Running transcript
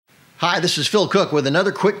Hi, this is Phil Cooke with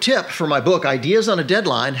another quick tip for my book, Ideas on a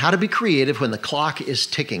Deadline, How to Be Creative When the Clock is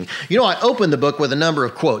Ticking. You know, I opened the book with a number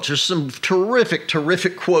of quotes. There's some terrific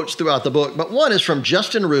quotes throughout the book, but one is from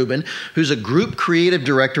Justin Ruben, who's a group creative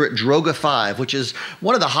director at Droga5, which is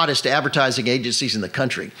one of the hottest advertising agencies in the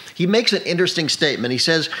country. He makes an interesting statement. He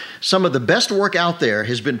says, some of the best work out there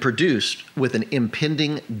has been produced with an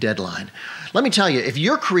impending deadline. Let me tell you, if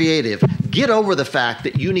you're creative, get over the fact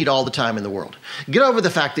that you need all the time in the world. Get over the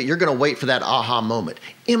fact that you're going to wait for that aha moment.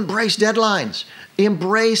 Embrace deadlines.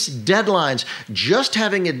 Embrace deadlines. Just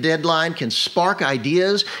having a deadline can spark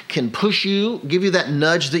ideas, can push you, give you that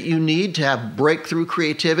nudge that you need to have breakthrough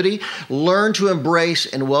creativity. Learn to embrace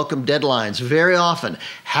and welcome deadlines. Very often,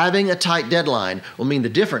 having a tight deadline will mean the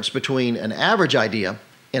difference between an average idea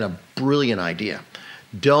and a brilliant idea.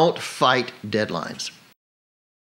 Don't fight deadlines.